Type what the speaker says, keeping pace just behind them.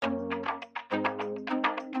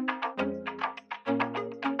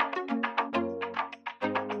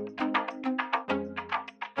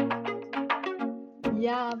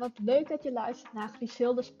Ja, wat leuk dat je luistert naar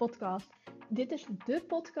Griselda's podcast. Dit is de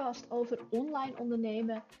podcast over online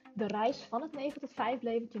ondernemen, de reis van het 9 tot 5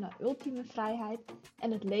 leventje naar ultieme vrijheid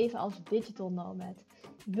en het leven als digital nomad.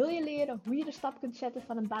 Wil je leren hoe je de stap kunt zetten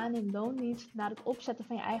van een baan in loondienst naar het opzetten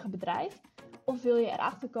van je eigen bedrijf? Of wil je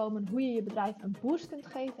erachter komen hoe je je bedrijf een boost kunt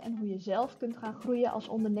geven en hoe je zelf kunt gaan groeien als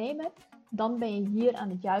ondernemer? Dan ben je hier aan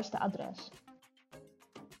het juiste adres.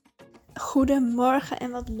 Goedemorgen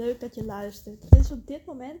en wat leuk dat je luistert. Dus op dit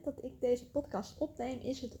moment dat ik deze podcast opneem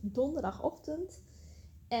is het donderdagochtend.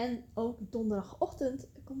 En ook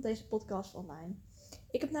donderdagochtend komt deze podcast online.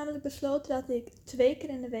 Ik heb namelijk besloten dat ik 2 keer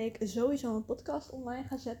in de week sowieso een podcast online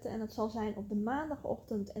ga zetten. En dat zal zijn op de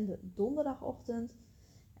maandagochtend en de donderdagochtend.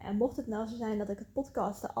 En mocht het nou zo zijn dat ik het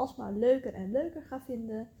podcasten alsmaar leuker en leuker ga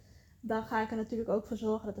vinden, dan ga ik er natuurlijk ook voor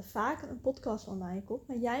zorgen dat er vaker een podcast online komt.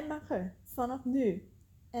 Maar jij mag er vanaf nu,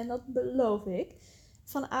 en dat beloof ik,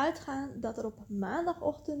 van uitgaan dat er op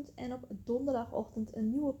maandagochtend en op donderdagochtend een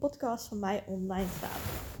nieuwe podcast van mij online staat.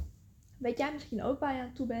 Weet jij misschien ook waar je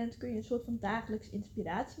aan toe bent, kun je een soort van dagelijks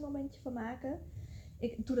inspiratiemomentje van maken.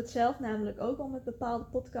 Ik doe dat zelf namelijk ook al met bepaalde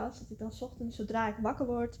podcasts, dat ik dan 's ochtends zodra ik wakker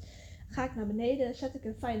word, ga ik naar beneden, zet ik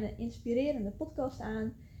een fijne inspirerende podcast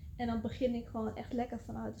aan en dan begin ik gewoon echt lekker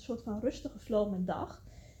vanuit een soort van rustige flow mijn dag.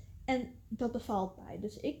 En dat bevalt mij.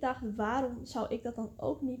 Dus ik dacht, waarom zou ik dat dan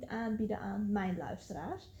ook niet aanbieden aan mijn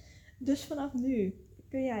luisteraars? Dus vanaf nu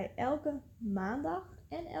kun jij elke maandag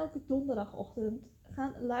en elke donderdagochtend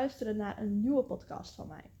gaan luisteren naar een nieuwe podcast van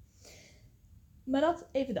mij. Maar dat.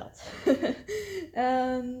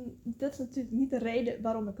 Dat is natuurlijk niet de reden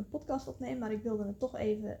waarom ik een podcast opneem, maar ik wilde het toch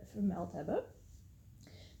even vermeld hebben.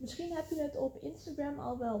 Misschien heb je het op Instagram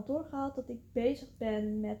al wel doorgehad dat ik bezig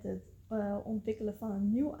ben met het ontwikkelen van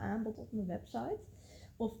een nieuw aanbod op mijn website.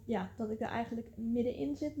 Of ja, dat ik er eigenlijk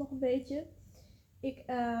middenin zit nog een beetje. Ik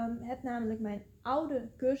heb namelijk mijn oude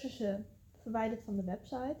cursussen verwijderd van de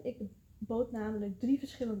website. Ik bood namelijk 3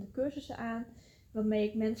 verschillende cursussen aan, waarmee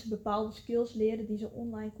ik mensen bepaalde skills leerde die ze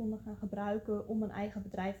online konden gaan gebruiken om een eigen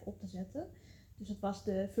bedrijf op te zetten. Dus dat was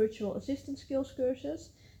de Virtual Assistant Skills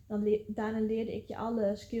cursus. Daarin leerde ik je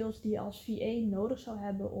alle skills die je als VA nodig zou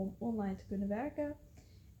hebben om online te kunnen werken.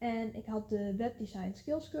 En ik had de webdesign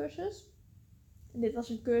skills cursus. En dit was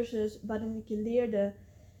een cursus waarin ik je leerde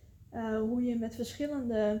hoe je met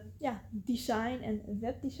verschillende design en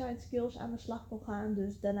webdesign skills aan de slag kon gaan.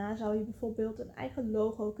 Dus daarna zou je bijvoorbeeld een eigen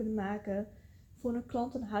logo kunnen maken, voor een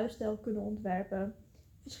klant een huisstijl kunnen ontwerpen,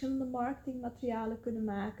 verschillende marketingmaterialen kunnen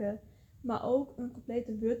maken, maar ook een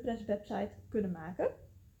complete WordPress website kunnen maken.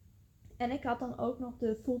 En ik had dan ook nog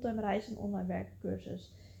de fulltime reis en online werken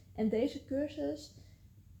cursus. En deze cursus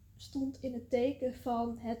stond in het teken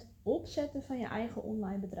van het opzetten van je eigen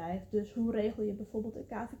online bedrijf. Dus hoe regel je bijvoorbeeld een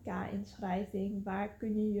KVK-inschrijving? Waar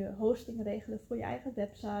kun je je hosting regelen voor je eigen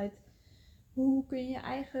website? Hoe kun je je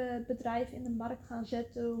eigen bedrijf in de markt gaan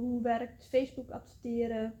zetten? Hoe werkt Facebook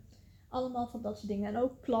adverteren? Allemaal van dat soort dingen. En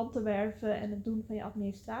ook klanten werven en het doen van je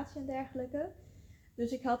administratie en dergelijke.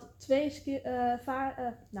 Dus ik had 2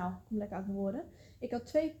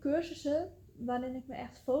 cursussen waarin ik me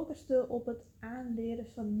echt focuste op het aanleren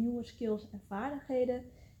van nieuwe skills en vaardigheden.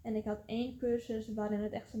 En ik had 1 cursus waarin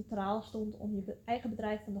het echt centraal stond om je eigen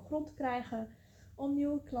bedrijf van de grond te krijgen, om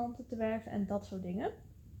nieuwe klanten te werven en dat soort dingen.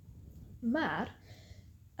 Maar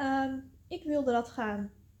ik wilde dat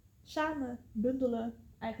gaan samen bundelen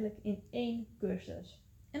eigenlijk in 1 cursus.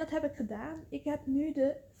 En dat heb ik gedaan. Ik heb nu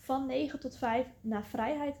de van 9 tot 5 naar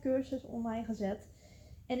vrijheid cursus online gezet.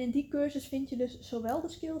 En in die cursus vind je dus zowel de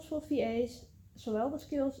skills voor VA's, zowel de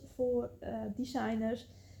skills voor designers,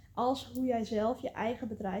 als hoe jij zelf je eigen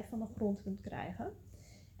bedrijf van de grond kunt krijgen.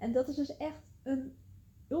 En dat is dus echt een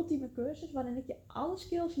ultieme cursus waarin ik je alle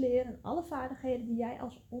skills leer en alle vaardigheden die jij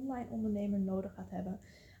als online ondernemer nodig gaat hebben.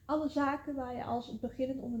 Alle zaken waar je als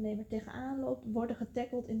beginnend ondernemer tegenaan loopt, worden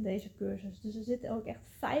getackled in deze cursus. Dus er zitten ook echt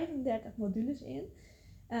 35 modules in.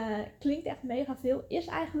 Klinkt echt mega veel, is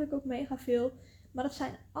eigenlijk ook mega veel. Maar dat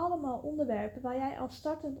zijn allemaal onderwerpen waar jij als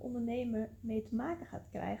startend ondernemer mee te maken gaat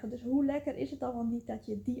krijgen. Dus hoe lekker is het dan wel niet dat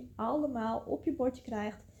je die allemaal op je bordje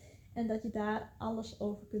krijgt en dat je daar alles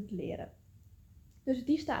over kunt leren. Dus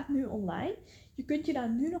die staat nu online. Je kunt je daar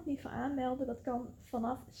nu nog niet voor aanmelden. Dat kan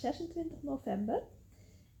vanaf 26 november.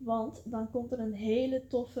 Want dan komt er een hele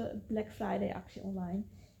toffe Black Friday actie online.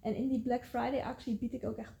 En in die Black Friday actie bied ik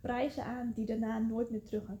ook echt prijzen aan die daarna nooit meer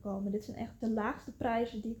terug gaan komen. Dit zijn echt de laagste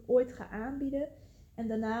prijzen die ik ooit ga aanbieden. En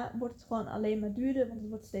daarna wordt het gewoon alleen maar duurder, want het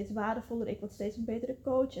wordt steeds waardevoller. Ik word steeds een betere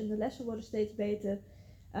coach en de lessen worden steeds beter.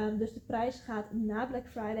 Dus de prijs gaat na Black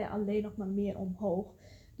Friday alleen nog maar meer omhoog.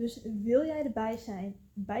 Dus wil jij erbij zijn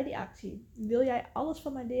bij die actie? Wil jij alles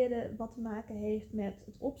van mij leren wat te maken heeft met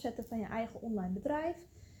het opzetten van je eigen online bedrijf?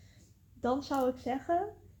 Dan zou ik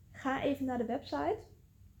zeggen, ga even naar de website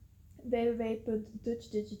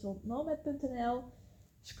www.dutchdigitalnomad.nl.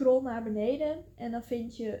 Scroll naar beneden en dan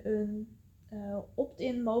vind je een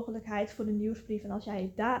opt-in mogelijkheid voor de nieuwsbrief. En als jij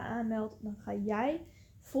je daar aanmeldt, dan ga jij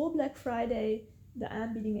voor Black Friday de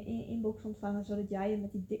aanbiedingen in je inbox ontvangen, zodat jij je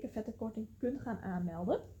met die dikke vette korting kunt gaan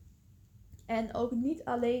aanmelden. En ook niet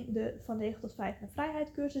alleen de van 9 tot 5 naar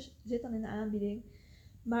vrijheid cursus zit dan in de aanbieding,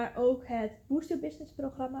 maar ook het Boost Your Business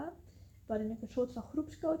programma, waarin ik een soort van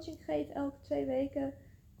groepscoaching geef elke 2 weken,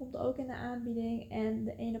 komt ook in de aanbieding. En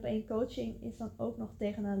de 1-op-1 coaching is dan ook nog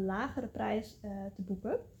tegen een lagere prijs te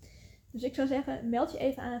boeken. Dus ik zou zeggen, meld je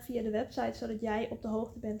even aan via de website, zodat jij op de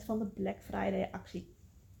hoogte bent van de Black Friday actie.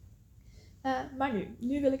 Maar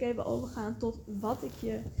nu wil ik even overgaan tot wat ik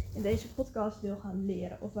je in deze podcast wil gaan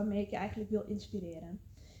leren. Of waarmee ik je eigenlijk wil inspireren.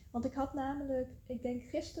 Want ik had namelijk, ik denk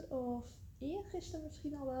gisteren of eergisteren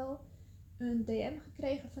misschien al wel, een DM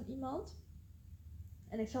gekregen van iemand.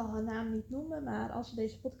 En ik zal haar naam niet noemen, maar als ze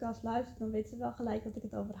deze podcast luistert, dan weet ze wel gelijk dat ik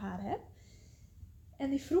het over haar heb. En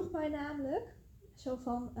die vroeg mij namelijk, zo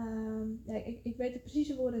van, ik weet de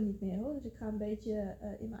precieze woorden niet meer hoor, dus ik ga een beetje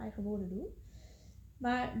in mijn eigen woorden doen.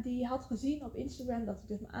 Maar die had gezien op Instagram dat ik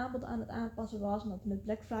dus mijn aanbod aan het aanpassen was en dat er met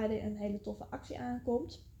Black Friday een hele toffe actie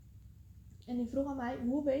aankomt. En die vroeg aan mij,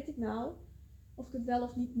 hoe weet ik nou of ik het wel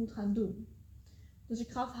of niet moet gaan doen? Dus ik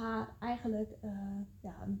gaf haar eigenlijk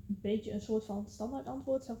een beetje een soort van standaard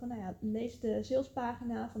antwoord. Zo van, lees de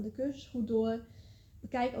salespagina van de cursus goed door.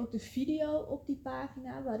 Bekijk ook de video op die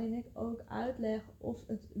pagina waarin ik ook uitleg of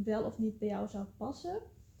het wel of niet bij jou zou passen.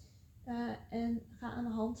 En ga aan de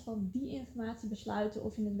hand van die informatie besluiten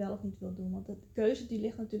of je het wel of niet wilt doen. Want de keuze die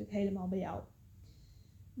ligt natuurlijk helemaal bij jou.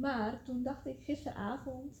 Maar toen dacht ik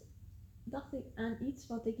gisteravond aan iets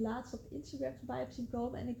wat ik laatst op Instagram voorbij heb zien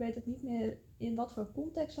komen. En ik weet ook niet meer in wat voor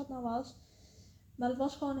context dat nou was. Maar het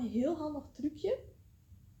was gewoon een heel handig trucje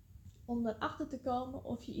om erachter te komen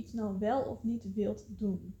of je iets nou wel of niet wilt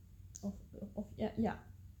doen.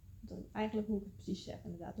 Eigenlijk hoe ik het precies zeg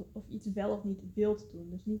inderdaad. Of je iets wel of niet wilt doen.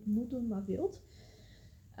 Dus niet moet doen, maar wilt.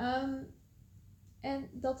 En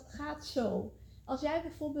dat gaat zo. Als jij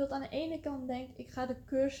bijvoorbeeld aan de ene kant denkt, ik ga de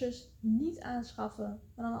cursus niet aanschaffen.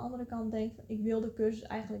 Maar aan de andere kant denkt, ik wil de cursus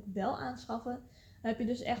eigenlijk wel aanschaffen. Dan heb je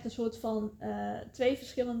dus echt een soort van 2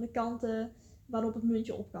 verschillende kanten waarop het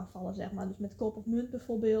muntje op kan vallen, zeg maar. Dus met kop of munt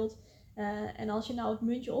bijvoorbeeld. En als je nou het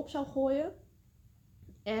muntje op zou gooien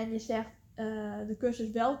en je zegt, de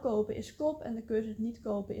cursus wel kopen is kop en de cursus niet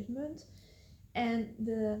kopen is munt. En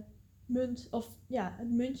de munt,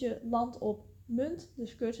 het muntje landt op munt,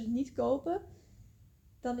 dus cursus niet kopen.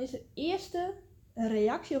 Dan is het eerste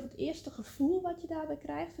reactie of het eerste gevoel wat je daarbij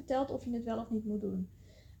krijgt, vertelt of je het wel of niet moet doen.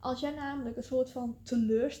 Als jij namelijk een soort van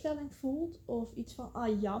teleurstelling voelt of iets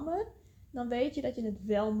van jammer, dan weet je dat je het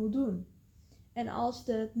wel moet doen. En als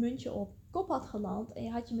het muntje op kop had geland en je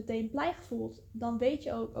had je meteen blij gevoeld, dan weet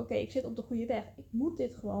je ook, oké, ik zit op de goede weg. Ik moet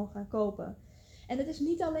dit gewoon gaan kopen. En het is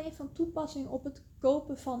niet alleen van toepassing op het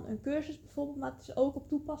kopen van een cursus bijvoorbeeld, maar het is ook op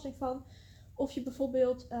toepassing van of je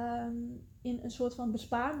bijvoorbeeld in een soort van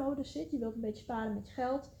bespaarmodus zit. Je wilt een beetje sparen met je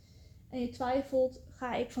geld. En je twijfelt,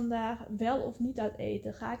 ga ik vandaag wel of niet uit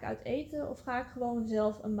eten? Ga ik uit eten of ga ik gewoon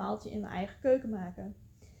zelf een maaltje in mijn eigen keuken maken?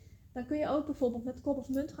 Dan kun je ook bijvoorbeeld met kop of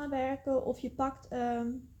munt gaan werken. Of je pakt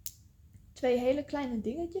 2 hele kleine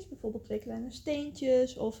dingetjes. Bijvoorbeeld 2 kleine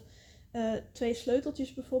steentjes of 2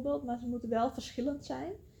 sleuteltjes bijvoorbeeld. Maar ze moeten wel verschillend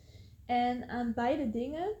zijn. En aan beide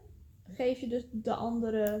dingen geef je dus de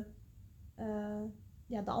andere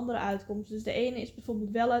uitkomst. Dus de ene is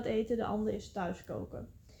bijvoorbeeld wel uit eten, de andere is thuis koken.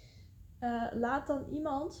 Laat dan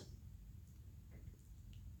iemand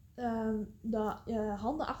de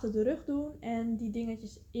handen achter de rug doen en die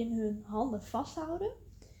dingetjes in hun handen vasthouden.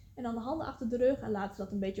 En dan de handen achter de rug en laten ze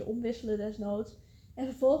dat een beetje omwisselen desnoods. En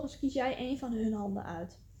vervolgens kies jij een van hun handen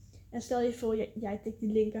uit. En stel je voor, jij tikt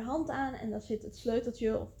die linkerhand aan en daar zit het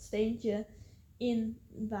sleuteltje of het steentje in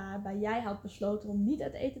waarbij jij had besloten om niet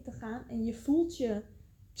uit eten te gaan. En je voelt je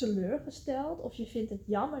teleurgesteld of je vindt het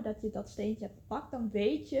jammer dat je dat steentje hebt gepakt. Dan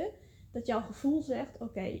weet je dat jouw gevoel zegt,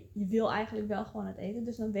 oké, je wil eigenlijk wel gewoon uit eten.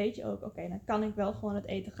 Dus dan weet je ook, oké, dan kan ik wel gewoon uit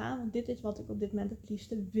eten gaan. Want dit is wat ik op dit moment het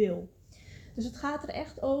liefste wil. Dus het gaat er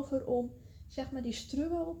echt over om, zeg maar, die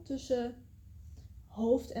struggle tussen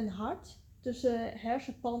hoofd en hart. Tussen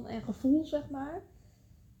hersenpan en gevoel, zeg maar.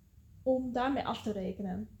 Om daarmee af te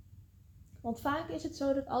rekenen. Want vaak is het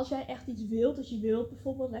zo dat als jij echt iets wilt, dus je wilt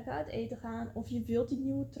bijvoorbeeld lekker uit eten gaan. Of je wilt die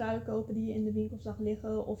nieuwe trui kopen die je in de winkel zag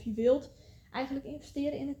liggen. Of je wilt eigenlijk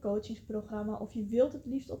investeren in een coachingsprogramma of je wilt het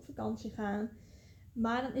liefst op vakantie gaan.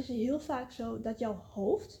 Maar dan is het heel vaak zo dat jouw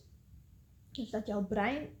hoofd, dus dat jouw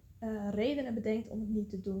brein redenen bedenkt om het niet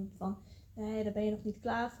te doen. Van nee, daar ben je nog niet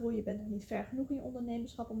klaar voor, je bent nog niet ver genoeg in je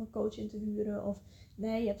ondernemerschap om een coach in te huren. Of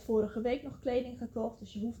nee, je hebt vorige week nog kleding gekocht,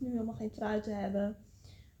 dus je hoeft nu helemaal geen trui te hebben.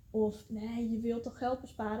 Of nee, je wilt toch geld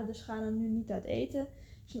besparen, dus ga er nu niet uit eten.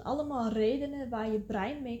 Het zijn allemaal redenen waar je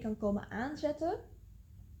brein mee kan komen aanzetten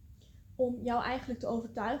om jou eigenlijk te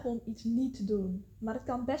overtuigen om iets niet te doen. Maar het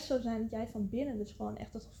kan best zo zijn dat jij van binnen dus gewoon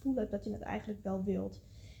echt het gevoel hebt dat je het eigenlijk wel wilt.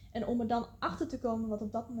 En om er dan achter te komen wat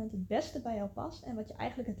op dat moment het beste bij jou past en wat je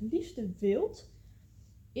eigenlijk het liefste wilt,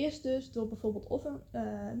 is dus door bijvoorbeeld of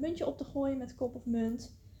een muntje op te gooien met kop of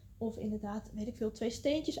munt. Of inderdaad, weet ik veel, 2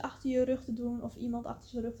 steentjes achter je rug te doen. Of iemand achter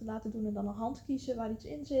zijn rug te laten doen en dan een hand kiezen waar iets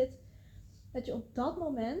in zit. Dat je op dat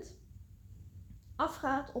moment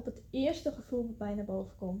afgaat op het eerste gevoel wat bij je naar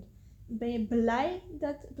boven komt. Ben je blij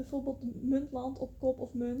dat bijvoorbeeld de munt landt op kop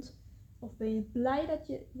of munt? Of ben je blij dat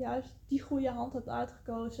je juist die goede hand hebt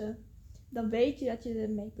uitgekozen? Dan weet je dat je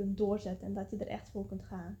ermee kunt doorzetten en dat je er echt voor kunt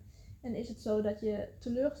gaan. En is het zo dat je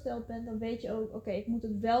teleurgesteld bent, dan weet je ook, oké, ik moet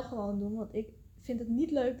het wel gewoon doen. Want ik vind het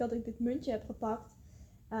niet leuk dat ik dit muntje heb gepakt.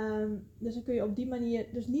 Dus dan kun je op die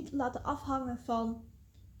manier dus niet laten afhangen van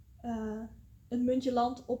een muntje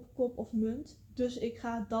landt op kop of munt. Dus ik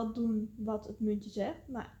ga dat doen wat het muntje zegt.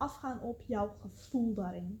 Maar afgaan op jouw gevoel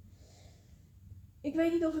daarin. Ik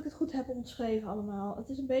weet niet of ik het goed heb omschreven allemaal. Het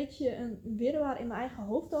is een beetje een wirwar in mijn eigen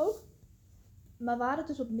hoofd ook. Maar waar het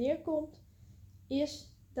dus op neerkomt,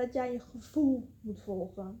 is dat jij je gevoel moet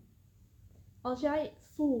volgen. Als jij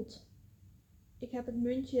voelt, ik heb het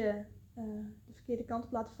muntje de verkeerde kant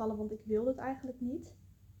op laten vallen, want ik wilde het eigenlijk niet.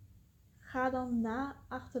 Ga dan na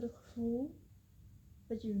achter het gevoel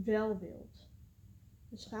wat je wel wilt.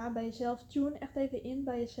 Dus ga bij jezelf, tune echt even in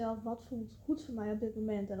bij jezelf, wat voelt goed voor mij op dit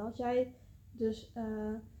moment. En als jij dus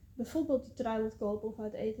bijvoorbeeld die trui wilt kopen of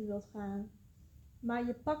uit eten wilt gaan, maar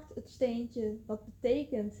je pakt het steentje wat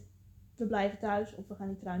betekent we blijven thuis of we gaan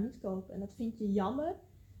die trui niet kopen en dat vind je jammer,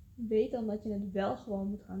 weet dan dat je het wel gewoon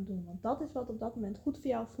moet gaan doen. Want dat is wat op dat moment goed voor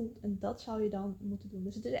jou voelt en dat zou je dan moeten doen.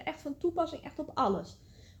 Dus het is echt van toepassing echt op alles.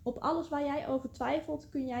 Op alles waar jij over twijfelt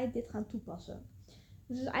kun jij dit gaan toepassen.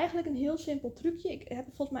 Dus het is eigenlijk een heel simpel trucje. Ik heb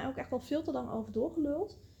er volgens mij ook echt wel veel te lang over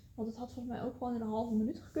doorgeluld. Want het had volgens mij ook gewoon in een halve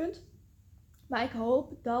minuut gekund. Maar ik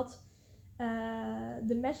hoop dat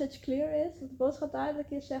de message clear is. Dat de boodschap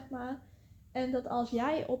duidelijk is, zeg maar. En dat als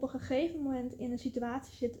jij op een gegeven moment in een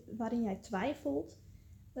situatie zit waarin jij twijfelt,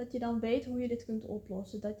 dat je dan weet hoe je dit kunt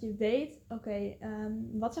oplossen. Dat je weet, oké,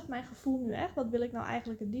 wat zegt mijn gevoel nu echt? Wat wil ik nou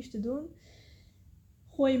eigenlijk het liefste doen?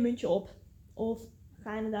 Gooi een muntje op. Of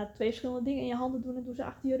ga inderdaad 2 verschillende dingen in je handen doen en doe ze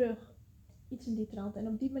achter je rug. Iets in die trant. En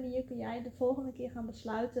op die manier kun jij de volgende keer gaan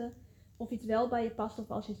besluiten of iets wel bij je past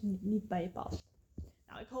of als iets niet bij je past.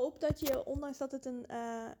 Nou, ik hoop dat je, ondanks dat het een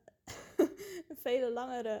vele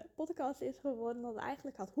langere podcast is geworden dan het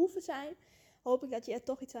eigenlijk had hoeven zijn, hoop ik dat je er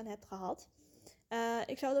toch iets aan hebt gehad.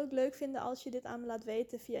 Ik zou het ook leuk vinden als je dit aan me laat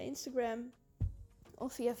weten via Instagram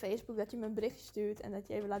of via Facebook, dat je me een berichtje stuurt en dat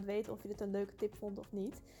je even laat weten of je dit een leuke tip vond of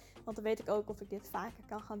niet. Want dan weet ik ook of ik dit vaker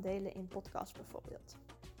kan gaan delen in podcasts bijvoorbeeld.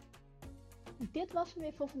 Dit was hem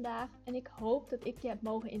weer voor vandaag en ik hoop dat ik je heb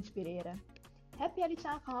mogen inspireren. Heb je er iets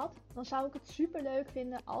aan gehad? Dan zou ik het super leuk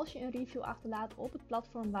vinden als je een review achterlaat op het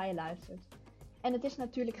platform waar je luistert. En het is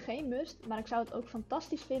natuurlijk geen must, maar ik zou het ook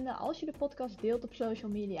fantastisch vinden als je de podcast deelt op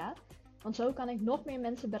social media. Want zo kan ik nog meer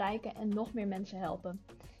mensen bereiken en nog meer mensen helpen.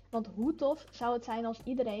 Want hoe tof zou het zijn als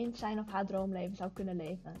iedereen zijn of haar droomleven zou kunnen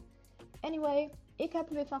leven. Anyway, ik heb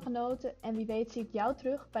er weer van genoten en wie weet zie ik jou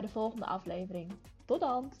terug bij de volgende aflevering. Tot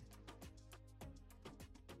dan!